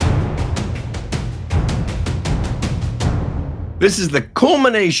This is the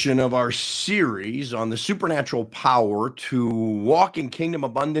culmination of our series on the supernatural power to walk in kingdom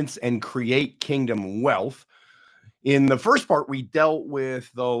abundance and create kingdom wealth. In the first part, we dealt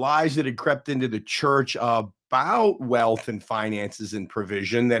with the lies that had crept into the church about wealth and finances and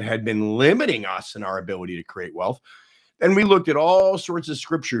provision that had been limiting us in our ability to create wealth. And we looked at all sorts of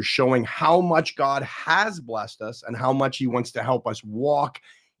scriptures showing how much God has blessed us and how much he wants to help us walk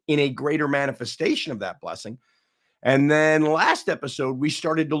in a greater manifestation of that blessing. And then last episode, we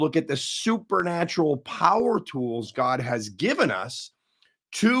started to look at the supernatural power tools God has given us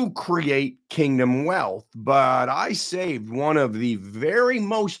to create kingdom wealth. But I saved one of the very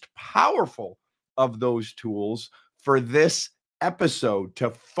most powerful of those tools for this episode to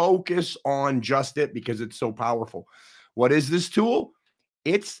focus on just it because it's so powerful. What is this tool?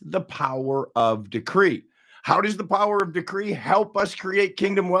 It's the power of decree. How does the power of decree help us create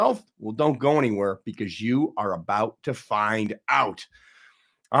kingdom wealth? Well, don't go anywhere because you are about to find out.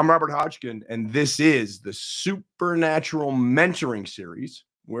 I'm Robert Hodgkin, and this is the Supernatural Mentoring Series,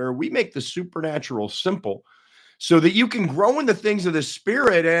 where we make the supernatural simple so that you can grow in the things of the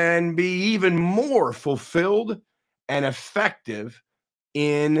Spirit and be even more fulfilled and effective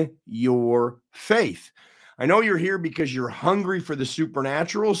in your faith. I know you're here because you're hungry for the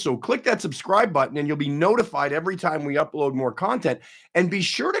supernatural. So click that subscribe button and you'll be notified every time we upload more content. And be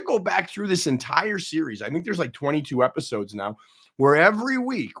sure to go back through this entire series. I think there's like 22 episodes now, where every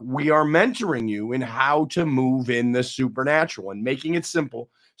week we are mentoring you in how to move in the supernatural and making it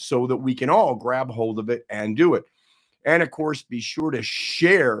simple so that we can all grab hold of it and do it. And of course, be sure to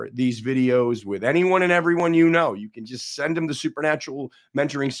share these videos with anyone and everyone you know. You can just send them the Supernatural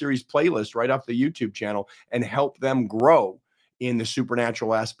Mentoring Series playlist right off the YouTube channel and help them grow in the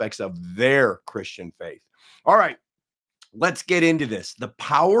supernatural aspects of their Christian faith. All right, let's get into this. The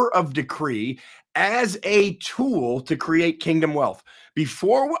power of decree as a tool to create kingdom wealth.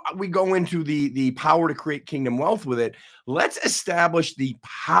 Before we go into the power to create kingdom wealth with it, let's establish the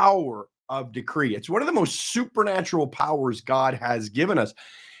power of decree. It's one of the most supernatural powers God has given us.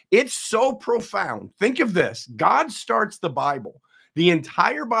 It's so profound. Think of this. God starts the Bible. The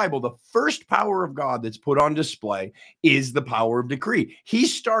entire Bible, the first power of God that's put on display is the power of decree. He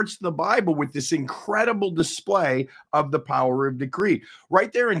starts the Bible with this incredible display of the power of decree.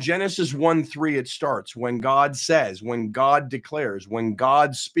 Right there in Genesis 1:3, it starts when God says, when God declares, when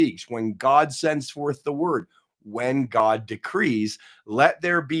God speaks, when God sends forth the word. When God decrees, let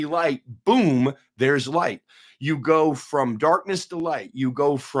there be light, boom, there's light. You go from darkness to light. You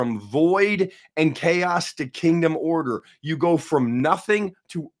go from void and chaos to kingdom order. You go from nothing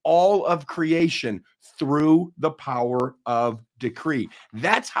to all of creation through the power of decree.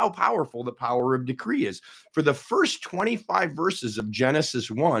 That's how powerful the power of decree is. For the first 25 verses of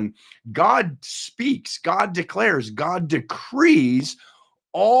Genesis 1, God speaks, God declares, God decrees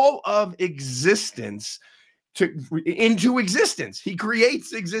all of existence into existence. He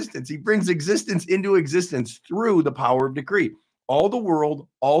creates existence. He brings existence into existence through the power of decree. All the world,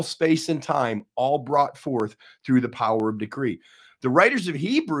 all space and time, all brought forth through the power of decree. The writers of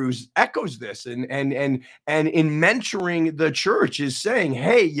Hebrews echoes this and in mentoring the church is saying,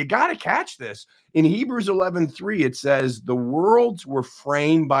 hey, you got to catch this. In Hebrews 11:3, it says, the worlds were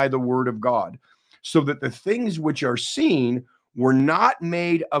framed by the word of God, so that the things which are seen were not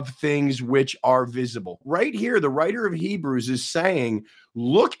made of things which are visible. Right here, the writer of Hebrews is saying,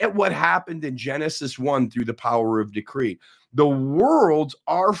 look at what happened in Genesis 1 through the power of decree. The worlds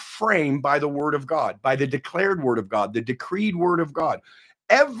are framed by the word of God, by the declared word of God, the decreed word of God.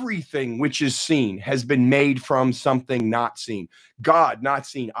 Everything which is seen has been made from something not seen. God, not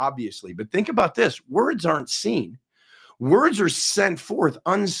seen, obviously. But think about this, words aren't seen. Words are sent forth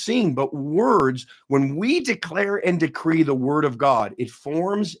unseen, but words, when we declare and decree the word of God, it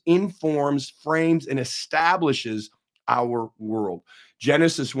forms, informs, frames, and establishes our world.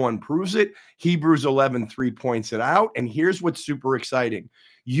 Genesis 1 proves it. Hebrews 11:3 points it out. And here's what's super exciting.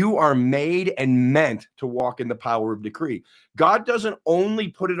 You are made and meant to walk in the power of decree. God doesn't only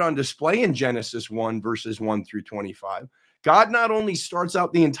put it on display in Genesis 1, verses 1 through 25. God not only starts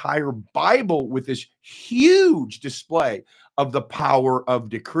out the entire Bible with this huge display of the power of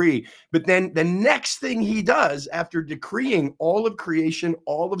decree, but then the next thing he does after decreeing all of creation,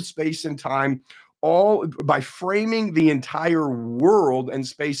 all of space and time, all by framing the entire world and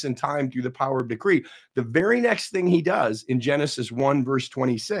space and time through the power of decree, the very next thing he does in Genesis 1, verse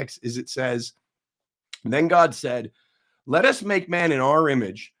 26 is it says, then God said, let us make man in our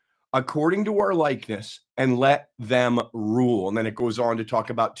image, according to our likeness, and let them rule. And then it goes on to talk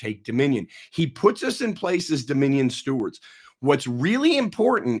about take dominion. He puts us in place as dominion stewards. What's really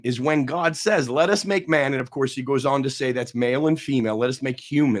important is when God says, let us make man, and of course he goes on to say that's male and female, let us make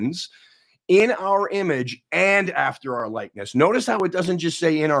humans in our image and after our likeness. Notice how it doesn't just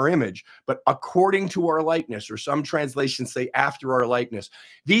say in our image, but according to our likeness, or some translations say after our likeness.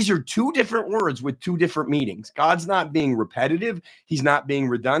 These are two different words with two different meanings. God's not being repetitive, he's not being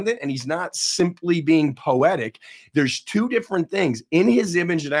redundant, and he's not simply being poetic. There's two different things, in his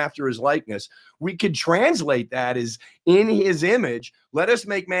image and after his likeness. We could translate that as in his image. Let us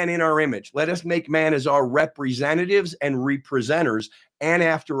make man in our image. Let us make man as our representatives and representers, and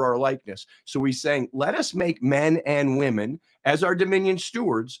after our likeness. So he's saying, let us make men and women as our dominion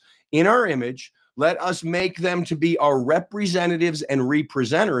stewards in our image. Let us make them to be our representatives and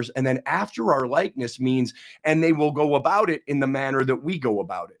representers. And then after our likeness means, and they will go about it in the manner that we go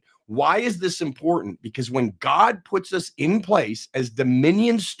about it. Why is this important? Because when God puts us in place as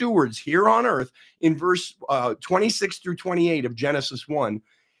dominion stewards here on earth, in verse 26 through 28 of Genesis 1,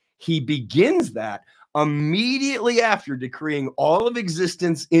 he begins that immediately after decreeing all of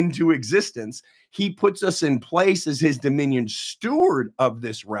existence into existence. He puts us in place as his dominion steward of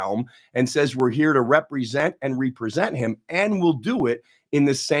this realm and says we're here to represent and represent him, and we'll do it in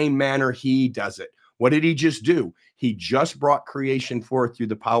the same manner he does it. What did he just do? He just brought creation forth through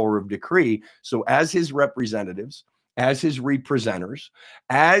the power of decree. So as his representatives, as his representers,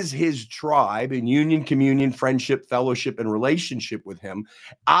 as his tribe in union, communion, friendship, fellowship, and relationship with him,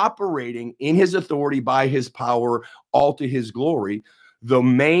 operating in his authority by his power, all to his glory. The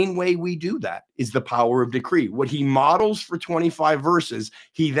main way we do that is the power of decree. What he models for 25 verses,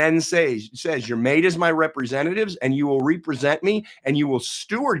 he then says, you're made as my representatives, and you will represent me, and you will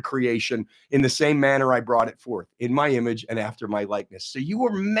steward creation in the same manner I brought it forth, in my image and after my likeness. So you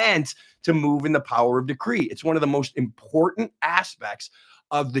were meant to move in the power of decree. It's one of the most important aspects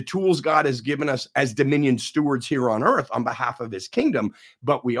of the tools God has given us as dominion stewards here on earth on behalf of his kingdom,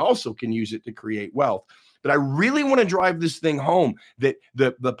 but we also can use it to create wealth. But I really want to drive this thing home, that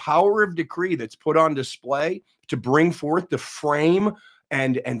the power of decree that's put on display to bring forth, the frame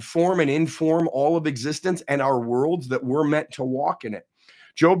and form and inform all of existence and our worlds, that we're meant to walk in it.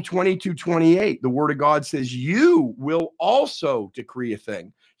 Job 22:28, the word of God says, you will also decree a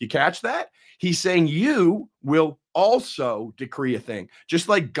thing. You catch that? He's saying you will also decree a thing. Just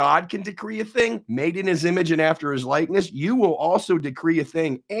like God can decree a thing, made in his image and after his likeness, you will also decree a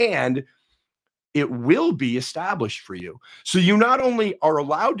thing, and it will be established for you. So you not only are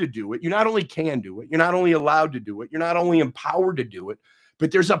allowed to do it, you not only can do it, you're not only allowed to do it, you're not only empowered to do it,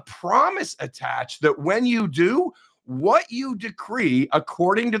 but there's a promise attached that when you do, what you decree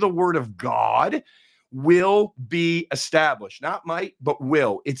according to the word of God will be established. Not might, but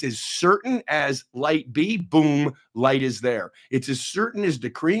will. It's as certain as light be, boom, light is there. It's as certain as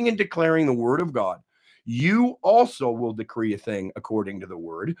decreeing and declaring the word of God. You also will decree a thing according to the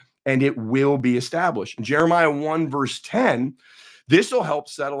word, and it will be established. In Jeremiah 1 verse 10, this will help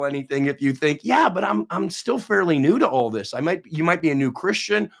settle anything if you think, yeah, but I'm still fairly new to all this. You might be a new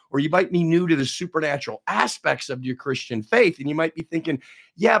Christian, or you might be new to the supernatural aspects of your Christian faith, and you might be thinking,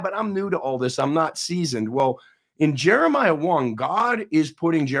 yeah, but I'm new to all this. I'm not seasoned. Well, in Jeremiah 1, God is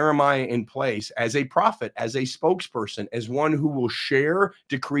putting Jeremiah in place as a prophet, as a spokesperson, as one who will share,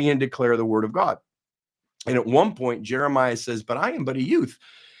 decree, and declare the word of God. And at one point, Jeremiah says, but I am but a youth.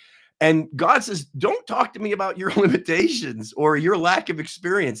 And God says, don't talk to me about your limitations or your lack of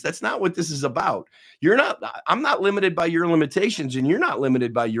experience. That's not what this is about. I'm not limited by your limitations, and you're not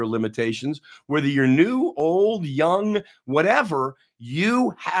limited by your limitations. Whether you're new, old, young, whatever,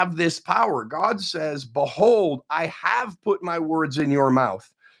 you have this power. God says, behold, I have put my words in your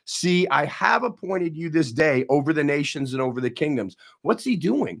mouth. See, I have appointed you this day over the nations and over the kingdoms. What's he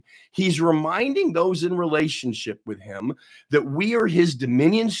doing? He's reminding those in relationship with him that we are his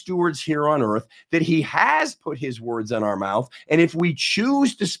dominion stewards here on earth, that he has put his words in our mouth. And if we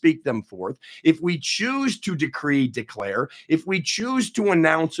choose to speak them forth, if we choose to decree, declare, if we choose to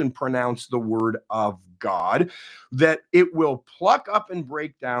announce and pronounce the word of God, that it will pluck up and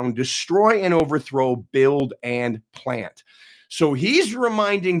break down, destroy and overthrow, build and plant. So he's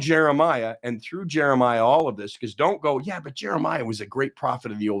reminding Jeremiah, and through Jeremiah, all of this, because don't go, yeah, but Jeremiah was a great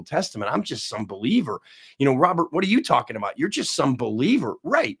prophet of the Old Testament. I'm just some believer. Robert, what are you talking about? You're just some believer.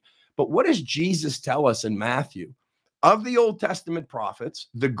 Right. But what does Jesus tell us in Matthew? Of the Old Testament prophets,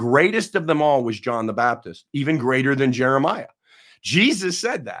 the greatest of them all was John the Baptist, even greater than Jeremiah. Jesus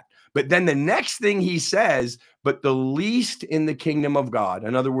said that. But then the next thing he says, but the least in the kingdom of God,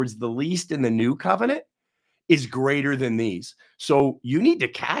 in other words, the least in the new covenant, is greater than these. So you need to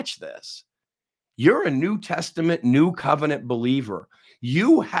catch this. You're a New Testament, New Covenant believer.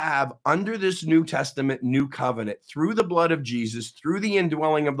 You have, under this New Testament, new covenant, through the blood of Jesus, through the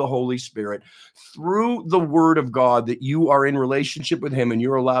indwelling of the Holy Spirit, through the word of God, that you are in relationship with him and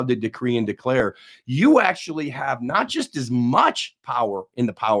you're allowed to decree and declare. You actually have not just as much power in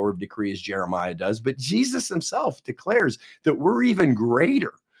the power of decree as Jeremiah does, but Jesus himself declares that we're even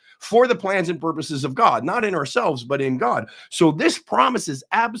greater for the plans and purposes of God, not in ourselves, but in God. So this promise is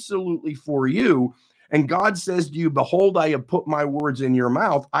absolutely for you. And God says to you, behold, I have put my words in your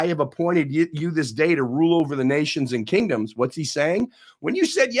mouth. I have appointed you this day to rule over the nations and kingdoms. What's he saying? When you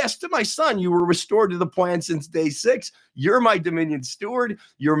said yes to my son, you were restored to the plan since day 6. You're my dominion steward.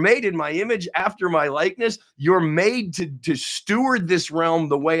 You're made in my image after my likeness. You're made to steward this realm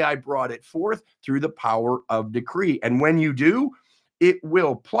the way I brought it forth through the power of decree. And when you do, it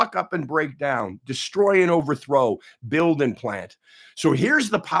will pluck up and break down, destroy and overthrow, build and plant. So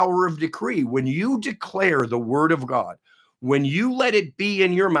here's the power of decree. When you declare the word of God, when you let it be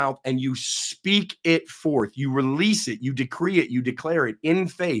in your mouth and you speak it forth, you release it, you decree it, you declare it in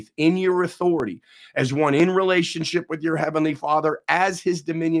faith, in your authority, as one in relationship with your heavenly Father, as his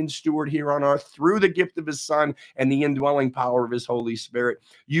dominion steward here on earth, through the gift of his Son and the indwelling power of his Holy Spirit,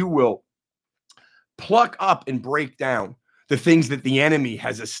 you will pluck up and break down the things that the enemy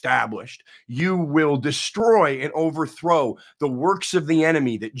has established. You will destroy and overthrow the works of the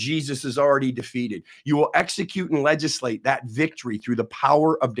enemy that Jesus has already defeated. You will execute and legislate that victory through the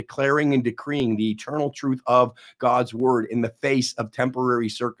power of declaring and decreeing the eternal truth of God's word in the face of temporary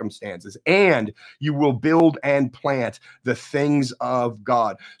circumstances. And you will build and plant the things of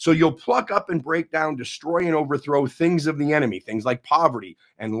God. So you'll pluck up and break down, destroy and overthrow things of the enemy, things like poverty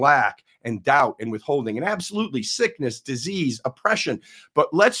and lack and doubt and withholding and absolutely sickness, disease, oppression.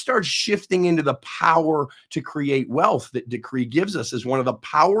 But let's start shifting into the power to create wealth that decree gives us as one of the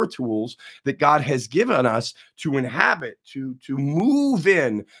power tools that God has given us to inhabit, to move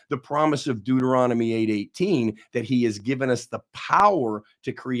in the promise of Deuteronomy 8:18, that he has given us the power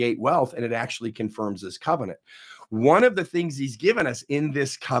to create wealth, and it actually confirms his covenant. One of the things he's given us in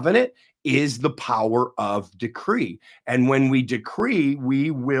this covenant is the power of decree. And when we decree,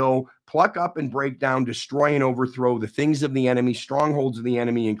 we will pluck up and break down, destroy and overthrow the things of the enemy, strongholds of the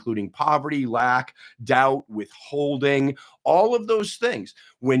enemy, including poverty, lack, doubt, withholding, all of those things.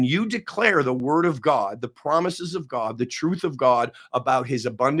 When you declare the word of God, the promises of God, the truth of God about his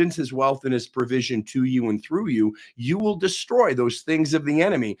abundance, his wealth, and his provision to you and through you, you will destroy those things of the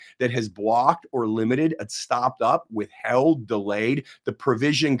enemy that has blocked or limited, stopped up, withheld, delayed the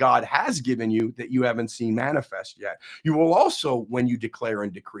provision God has given you that you haven't seen manifest yet. You will also, when you declare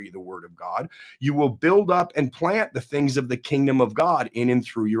and decree the word of God, you will build up and plant the things of the kingdom of God in and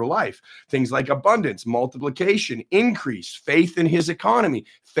through your life. Things like abundance, multiplication, increase, faith in his economy,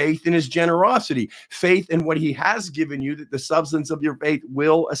 faith in his generosity, faith in what he has given you, that the substance of your faith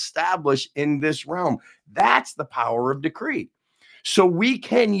will establish in this realm. That's the power of decree. So we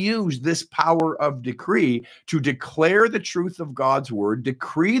can use this power of decree to declare the truth of God's word,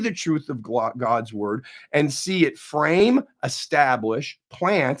 decree the truth of God's word, and see it frame, establish,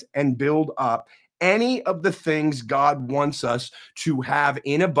 plant, and build up any of the things God wants us to have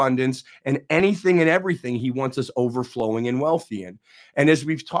in abundance, and anything and everything he wants us overflowing and wealthy in. And as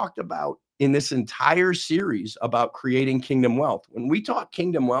we've talked about in this entire series about creating kingdom wealth, when we talk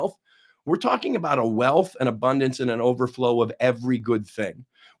kingdom wealth, we're talking about a wealth and abundance and an overflow of every good thing.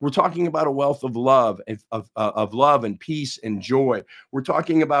 We're talking about a wealth of love, of love and peace and joy. We're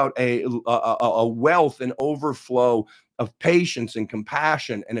talking about a wealth and overflow of patience and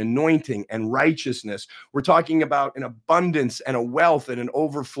compassion and anointing and righteousness. We're talking about an abundance and a wealth and an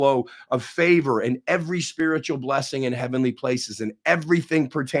overflow of favor and every spiritual blessing in heavenly places and everything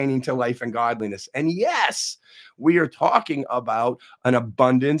pertaining to life and godliness. And yes, we are talking about an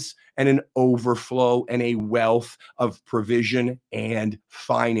abundance and an overflow and a wealth of provision and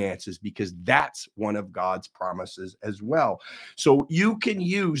finances, because that's one of God's promises as well. So you can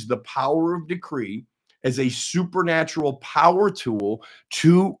use the power of decree as a supernatural power tool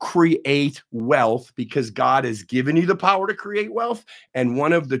to create wealth, because God has given you the power to create wealth. And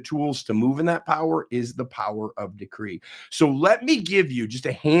one of the tools to move in that power is the power of decree. So let me give you just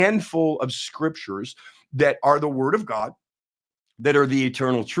a handful of scriptures that are the word of God, that are the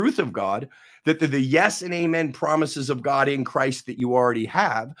eternal truth of God, that the yes and amen promises of God in Christ that you already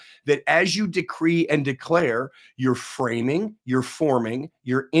have, that as you decree and declare, you're framing, you're forming,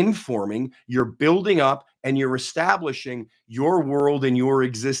 you're informing, you're building up, and you're establishing your world and your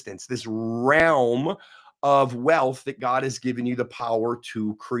existence, this realm of wealth that God has given you the power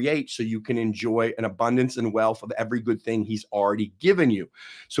to create so you can enjoy an abundance and wealth of every good thing he's already given you.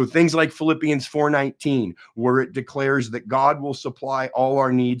 So things like Philippians 4:19, where it declares that God will supply all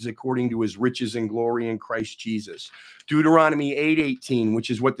our needs according to his riches and glory in Christ Jesus. Deuteronomy 8:18, which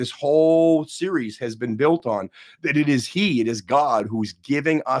is what this whole series has been built on, that it is God who's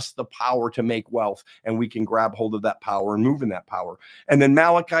giving us the power to make wealth, and we can grab hold of that power and move in that power. And then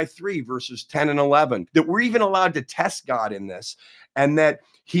Malachi 3 verses 10 and 11, that we're even allowed to test God in this, and that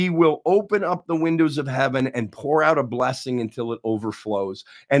he will open up the windows of heaven and pour out a blessing until it overflows.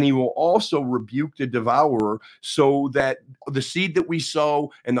 And he will also rebuke the devourer so that the seed that we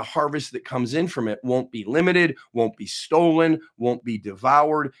sow and the harvest that comes in from it won't be limited, won't be stolen, won't be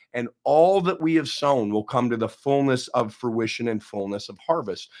devoured. And all that we have sown will come to the fullness of fruition and fullness of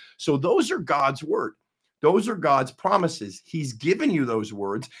harvest. So those are God's word. Those are God's promises. He's given you those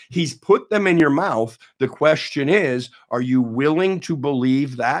words. He's put them in your mouth. The question is, are you willing to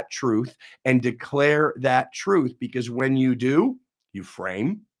believe that truth and declare that truth? Because when you do, you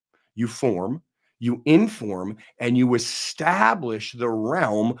frame, you form, you inform, and you establish the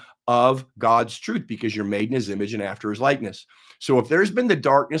realm of God's truth because you're made in his image and after his likeness. So if there's been the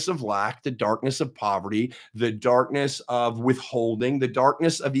darkness of lack, the darkness of poverty, the darkness of withholding, the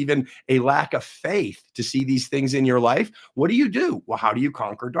darkness of even a lack of faith to see these things in your life, what do? Well, how do you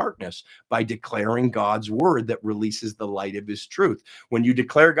conquer darkness? By declaring God's word that releases the light of his truth. When you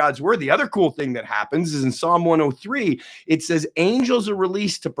declare God's word, the other cool thing that happens is in Psalm 103, it says angels are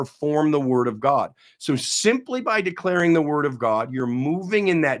released to perform the word of God. So simply by declaring the word of God, you're moving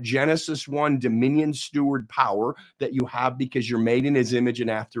in that Genesis 1 dominion steward power that you have because you're made in his image and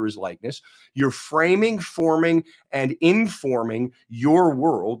after his likeness. You're framing, forming, and informing your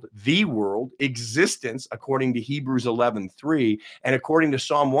world, the world, existence, according to Hebrews 11:3. And according to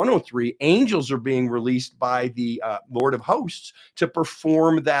Psalm 103, angels are being released by the Lord of hosts to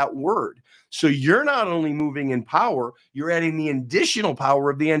perform that word. So you're not only moving in power, you're adding the additional power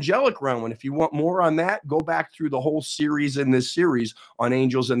of the angelic realm. And if you want more on that, go back through the whole series in this series on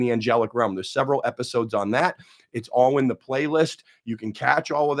angels and the angelic realm. There's several episodes on that. It's all in the playlist. You can catch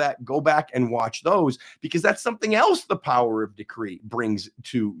all of that. Go back and watch those because that's something else the power of decree brings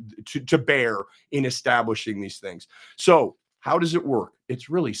to bear in establishing these things. So how does it work? It's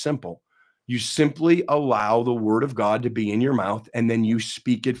really simple. You simply allow the word of God to be in your mouth and then you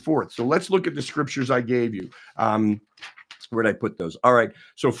speak it forth. So let's look at the scriptures I gave you. Where'd I put those? All right.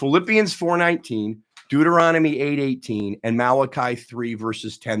 So Philippians 4:19, Deuteronomy 8:18, and Malachi 3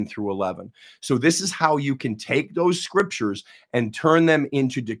 verses 10 through 11. So this is how you can take those scriptures and turn them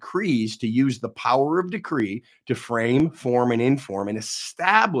into decrees to use the power of decree to frame, form, and inform and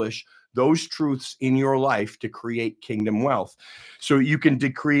establish those truths in your life to create kingdom wealth. So you can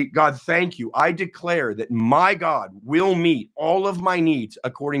decree, God, thank you. I declare that my God will meet all of my needs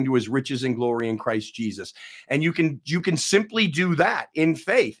according to his riches and glory in Christ Jesus. And you can simply do that in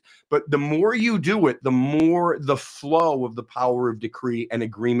faith. But the more you do it, the more the flow of the power of decree and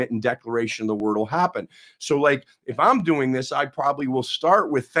agreement and declaration of the word will happen. So like if I'm doing this, I probably will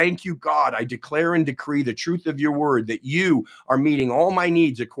start with, thank you, God. I declare and decree the truth of your word that you are meeting all my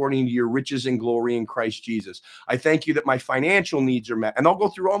needs according to your riches and glory in Christ Jesus. I thank you that my financial needs are met. And I'll go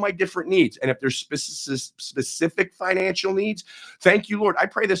through all my different needs. And if there's specific financial needs, thank you, Lord. I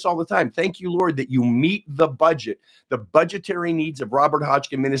pray this all the time. Thank you, Lord, that you meet the budgetary needs of Robert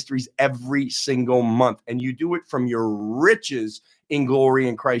Hodgkin Ministries every single month. And you do it from your riches in glory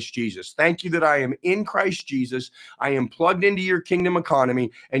in Christ Jesus. Thank you that I am in Christ Jesus. I am plugged into your kingdom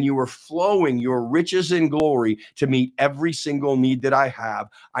economy and you are flowing your riches and glory to meet every single need that I have.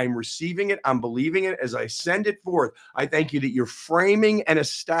 I'm receiving it. I'm believing it as I send it forth. I thank you that you're framing and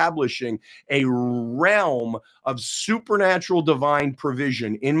establishing a realm of supernatural divine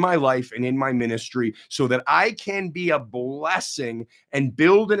provision in my life and in my ministry so that I can be a blessing and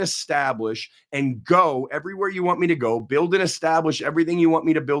build and establish and go everywhere you want me to go, build and establish everything you want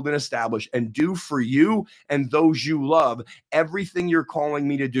me to build and establish, and do for you and those you love everything you're calling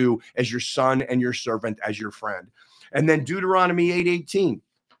me to do as your son and your servant, as your friend. And then Deuteronomy 8:18.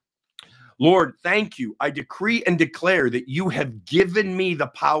 Lord, thank you. I decree and declare that you have given me the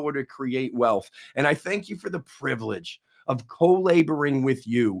power to create wealth. And I thank you for the privilege of co-laboring with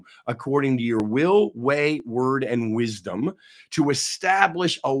you according to your will, way, word, and wisdom to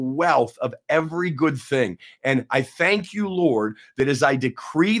establish a wealth of every good thing. And I thank you, Lord, that as I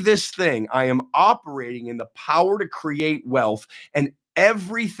decree this thing, I am operating in the power to create wealth and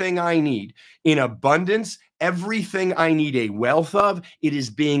everything I need in abundance Everything I need a wealth of, it is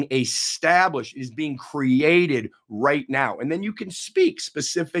being established, it is being created right now. And then you can speak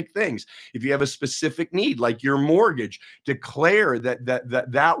specific things. If you have a specific need, like your mortgage, declare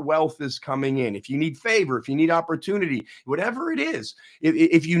that wealth is coming in. If you need favor, if you need opportunity, whatever it is,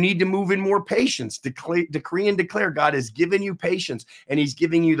 if you need to move in more patience, decree and declare God has given you patience, and he's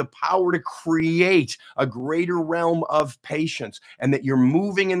giving you the power to create a greater realm of patience, and that you're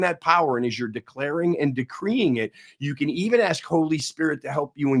moving in that power. And as you're declaring and decreeing it, you can even ask Holy Spirit to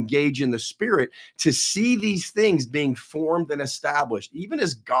help you engage in the Spirit to see these things being formed and established. Even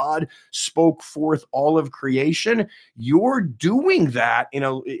as God spoke forth all of creation, you're doing that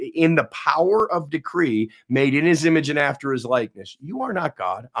in the power of decree, made in his image and after his likeness. You are not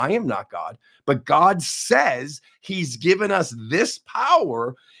God. I am not God. But God says he's given us this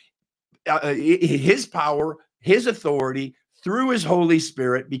power, his power, his authority, through his Holy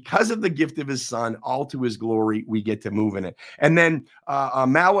Spirit, because of the gift of his Son, all to his glory, we get to move in it. And then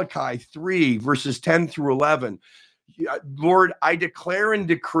Malachi 3, verses 10 through 11. Lord, I declare and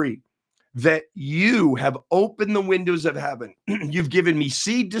decree that you have opened the windows of heaven. You've given me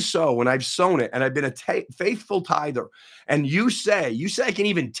seed to sow, and I've sown it, and I've been a faithful tither. And you say I can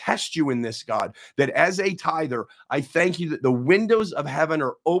even test you in this, God, that as a tither, I thank you that the windows of heaven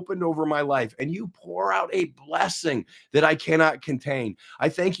are opened over my life, and you pour out a blessing that I cannot contain. I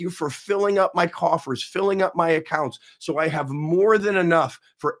thank you for filling up my coffers, filling up my accounts, so I have more than enough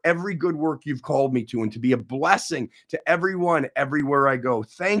for every good work you've called me to, and to be a blessing to everyone, everywhere I go.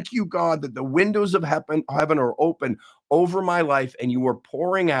 Thank you, God, that the windows of heaven are open over my life, and you are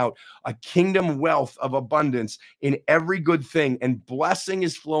pouring out a kingdom wealth of abundance in every good thing, and blessing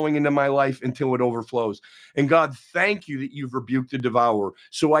is flowing into my life until it overflows. And God, thank you that you've rebuked the devourer.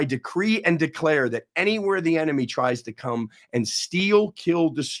 So I decree and declare that anywhere the enemy tries to come and steal,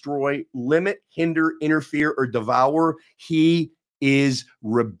 kill, destroy, limit, hinder, interfere, or devour, he is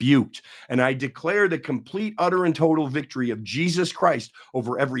rebuked. And I declare the complete, utter, and total victory of Jesus Christ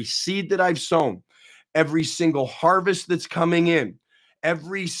over every seed that I've sown, every single harvest that's coming in,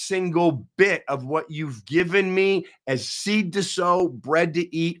 every single bit of what you've given me as seed to sow, bread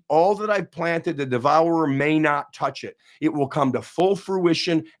to eat, all that I've planted, the devourer may not touch it. It will come to full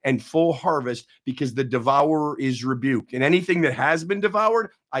fruition and full harvest, because the devourer is rebuked. And anything that has been devoured,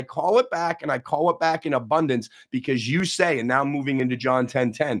 I call it back, and I call it back in abundance, because you say, and now moving into John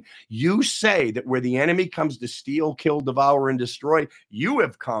 10:10, you say that where the enemy comes to steal, kill, devour, and destroy, you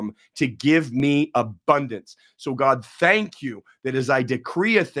have come to give me abundance. So God, thank you that as I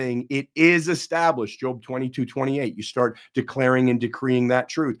decree a thing, it is established. Job 22:28, you start declaring and decreeing that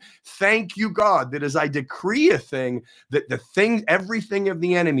truth. Thank you, God, that as I decree a thing, that everything of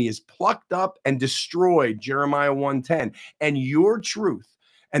the enemy is plucked up and destroyed. Jeremiah 1:10, and your truth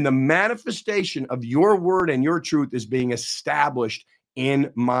and the manifestation of your word and your truth is being established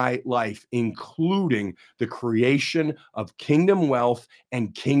in my life, including the creation of kingdom wealth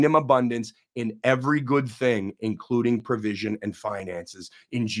and kingdom abundance in every good thing, including provision and finances.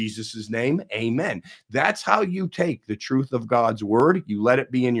 In Jesus' name, amen. That's how you take the truth of God's word, you let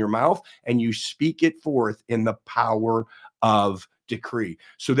it be in your mouth, and you speak it forth in the power of decree.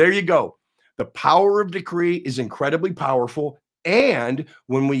 So there you go. The power of decree is incredibly powerful. And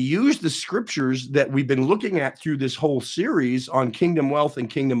when we use the scriptures that we've been looking at through this whole series on kingdom wealth and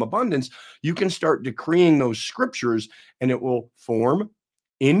kingdom abundance, you can start decreeing those scriptures, and it will form,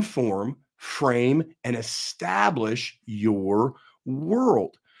 inform, frame, and establish your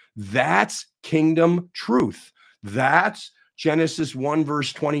world. That's kingdom truth. That's Genesis 1,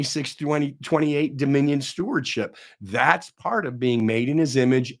 verse 26 to 28, dominion stewardship. That's part of being made in his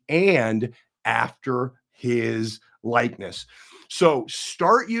image and after his likeness. So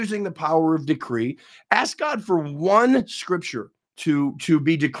start using the power of decree. Ask God for one scripture to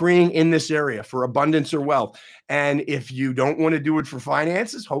be decreeing in this area for abundance or wealth. And if you don't want to do it for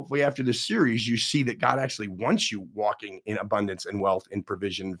finances, hopefully after this series, you see that God actually wants you walking in abundance and wealth and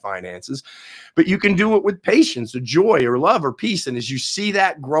provision and finances. But you can do it with patience or joy or love or peace. And as you see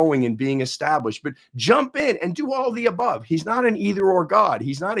that growing and being established, but jump in and do all the above. He's not an either or God.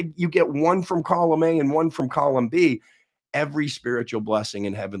 He's not you get one from column A and one from column B. Every spiritual blessing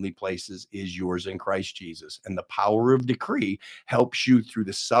in heavenly places is yours in Christ Jesus. And the power of decree helps you through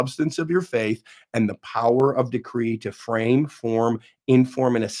the substance of your faith and the power of decree to frame, form,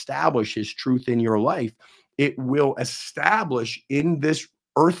 inform, and establish his truth in your life. It will establish in this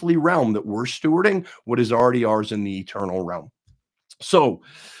earthly realm that we're stewarding what is already ours in the eternal realm. So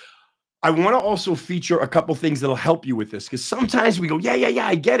I want to also feature a couple things that'll help you with this, because sometimes we go, yeah,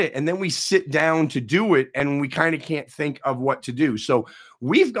 I get it. And then we sit down to do it and we kind of can't think of what to do. So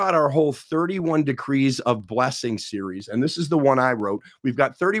we've got our whole 31 Decrees of Blessing series. And this is the one I wrote. We've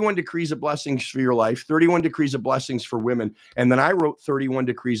got 31 Decrees of Blessings for your life, 31 Decrees of Blessings for women. And then I wrote 31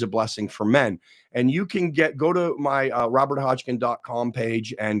 Decrees of Blessing for men. And you can go to my roberthodgkin.com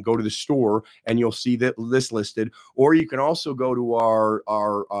page and go to the store, and you'll see that this listed. Or you can also go to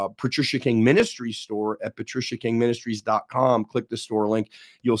our Patricia King Ministries store at patriciakingministries.com. Click the store link.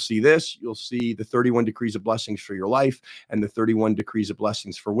 You'll see this. You'll see the 31 Decrees of Blessings for your life and the 31 Decrees of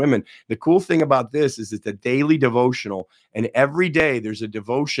Blessings for women. The cool thing about this is it's a daily devotional, and every day there's a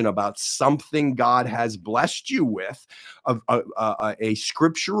devotion about something God has blessed you with, a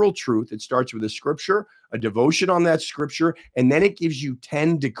scriptural truth. It starts with a scripture, a devotion on that scripture, and then it gives you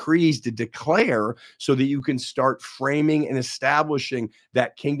 10 decrees to declare so that you can start framing and establishing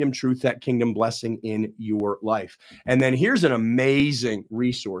that kingdom truth, that kingdom blessing in your life. And then here's an amazing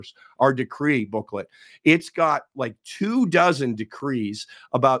resource, our decree booklet. It's got like 24 decrees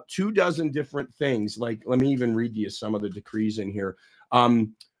about 24 different things. Like, let me even read you some of the decrees in here.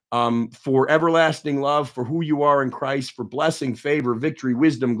 For everlasting love, for who you are in Christ, for blessing, favor, victory,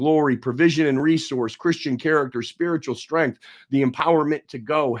 wisdom, glory, provision and resource, Christian character, spiritual strength, the empowerment to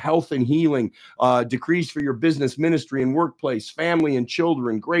go, health and healing, decrees for your business, ministry and workplace, family and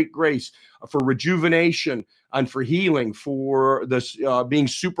children, great grace, for rejuvenation and for healing, for this being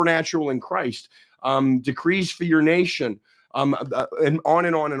supernatural in Christ, decrees for your nation, and on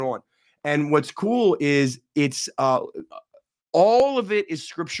and on and on. And what's cool is it's all of it is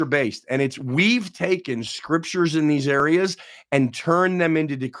scripture based, and we've taken scriptures in these areas and turned them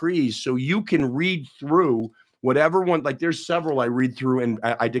into decrees, so you can read through whatever one. Like, there's several I read through, and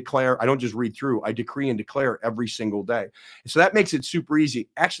I declare. I don't just read through, I decree and declare every single day. So that makes it super easy.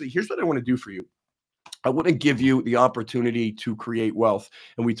 Actually, here's what I want to do for you. I want to give you the opportunity to create wealth.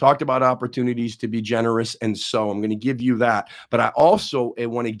 And we talked about opportunities to be generous. And so I'm going to give you that. But I also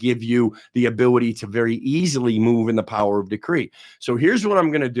want to give you the ability to very easily move in the power of decree. So here's what I'm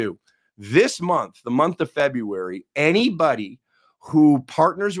going to do. This month, the month of February, anybody who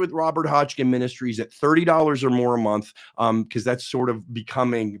partners with Robert Hodgkin Ministries at $30 or more a month, because that's sort of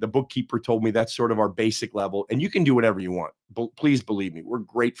becoming, the bookkeeper told me that's sort of our basic level, and you can do whatever you want. Please believe me, we're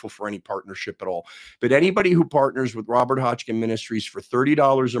grateful for any partnership at all. But anybody who partners with Robert Hodgkin Ministries for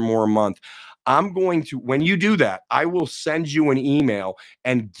 $30 or more a month, I'm going to, when you do that, I will send you an email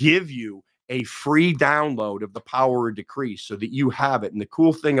and give you a free download of the power of decree so that you have it. And the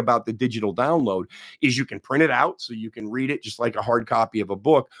cool thing about the digital download is you can print it out so you can read it just like a hard copy of a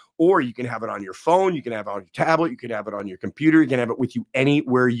book, or you can have it on your phone, you can have it on your tablet, you can have it on your computer, you can have it with you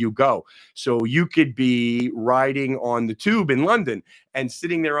anywhere you go. So you could be riding on the tube in London and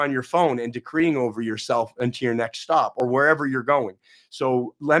sitting there on your phone and decreeing over yourself into your next stop or wherever you're going.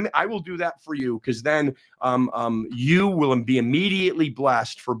 So I will do that for you, because then you will be immediately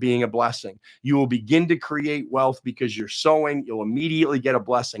blessed for being a blessing. You will begin to create wealth because you're sowing. You'll immediately get a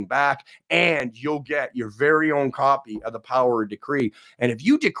blessing back, and you'll get your very own copy of the power of decree. And if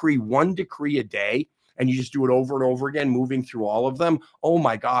you decree one decree a day, and you just do it over and over again, moving through all of them, oh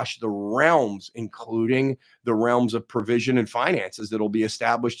my gosh, the realms, including the realms of provision and finances that'll be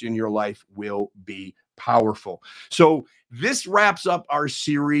established in your life, will be powerful. So this wraps up our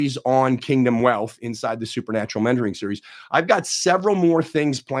series on kingdom wealth inside the Supernatural Mentoring series. I've got several more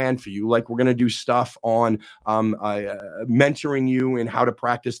things planned for you. Like, we're going to do stuff on mentoring you in how to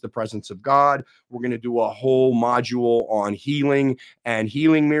practice the presence of God. We're going to do a whole module on healing and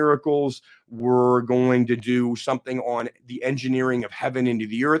healing miracles. We're going to do something on the engineering of heaven into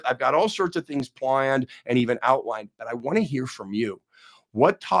the earth. I've got all sorts of things planned and even outlined, but I want to hear from you.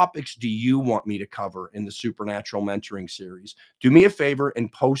 What topics do you want me to cover in the Supernatural Mentoring series? Do me a favor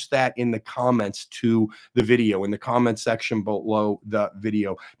and post that in the comments to the video, in the comment section below the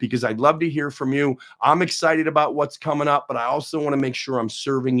video, because I'd love to hear from you. I'm excited about what's coming up, but I also want to make sure I'm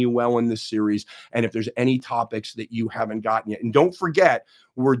serving you well in this series. And if there's any topics that you haven't gotten yet, and don't forget,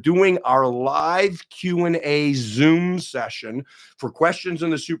 we're doing our live Q&A Zoom session for questions in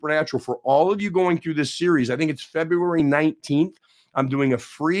the supernatural for all of you going through this series. I think it's February 19th. I'm doing a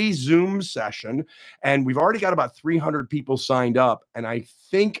free Zoom session, and we've already got about 300 people signed up, and I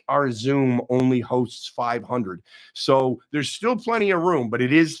think our Zoom only hosts 500. So there's still plenty of room, but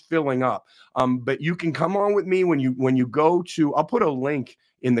it is filling up. But you can come on with me when you go to, I'll put a link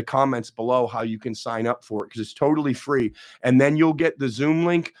in the comments below how you can sign up for it, because it's totally free. And then you'll get the Zoom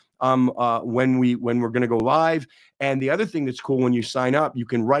link when we're going to go live. And the other thing that's cool, when you sign up, you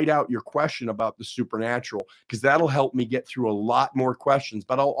can write out your question about the supernatural, because that'll help me get through a lot more questions.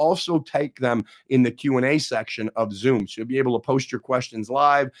 But I'll also take them in the Q&A section of Zoom. So you'll be able to post your questions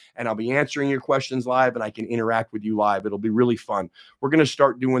live, and I'll be answering your questions live, and I can interact with you live. It'll be really fun. We're going to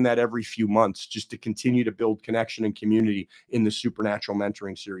start doing that every few months, just to continue to build connection and community in the Supernatural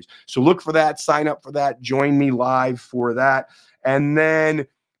Mentoring Series. So look for that, sign up for that, join me live for that. And then,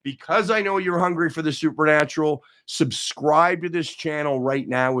 because I know you're hungry for the supernatural, subscribe to this channel right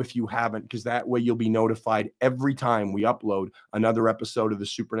now if you haven't, because that way you'll be notified every time we upload another episode of the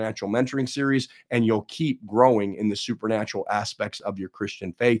Supernatural Mentoring Series, and you'll keep growing in the supernatural aspects of your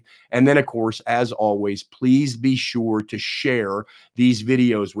Christian faith. And then, of course, as always, please be sure to share these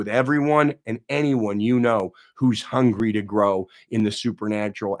videos with everyone and anyone you know who's hungry to grow in the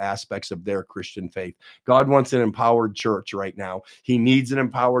supernatural aspects of their Christian faith. God wants an empowered church right now. He needs an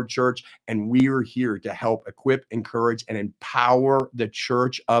empowered church, and we are here to help equip, encourage, and empower the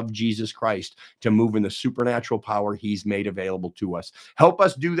church of Jesus Christ to move in the supernatural power he's made available to us. Help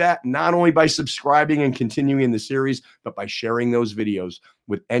us do that, not only by subscribing and continuing the series, but by sharing those videos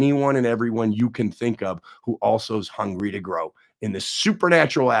with anyone and everyone you can think of who also is hungry to grow in the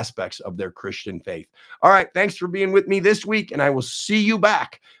supernatural aspects of their Christian faith. All right, thanks for being with me this week, and I will see you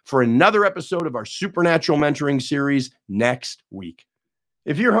back for another episode of our Supernatural Mentoring Series next week.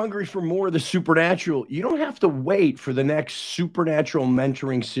 If you're hungry for more of the supernatural, you don't have to wait for the next Supernatural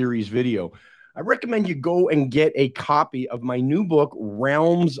Mentoring Series video. I recommend you go and get a copy of my new book,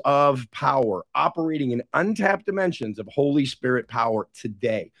 Realms of Power, Operating in Untapped Dimensions of Holy Spirit Power,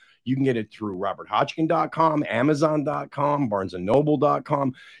 today. You can get it through roberthodgkin.com, amazon.com,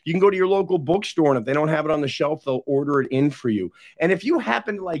 barnesandnoble.com. You can go to your local bookstore, and if they don't have it on the shelf, they'll order it in for you. And if you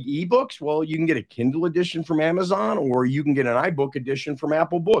happen to like ebooks, well, you can get a Kindle edition from Amazon, or you can get an iBook edition from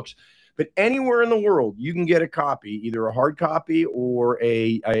Apple Books. But anywhere in the world, you can get a copy, either a hard copy or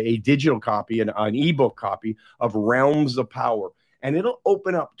a digital copy, an ebook copy of Realms of Power. And it'll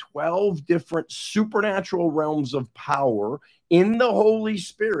open up 12 different supernatural realms of power in the Holy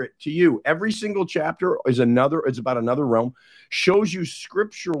Spirit to you. Every single chapter is about another realm, shows you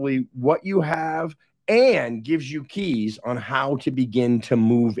scripturally what you have, and gives you keys on how to begin to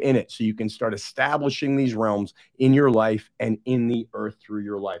move in it, so you can start establishing these realms in your life and in the earth through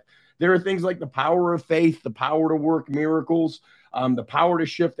your life. There are things like the power of faith, the power to work miracles, the power to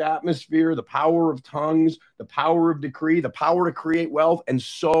shift atmosphere, the power of tongues, the power of decree, the power to create wealth, and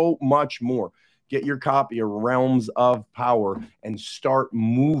so much more. Get your copy of Realms of Power and start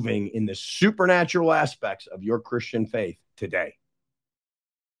moving in the supernatural aspects of your Christian faith today.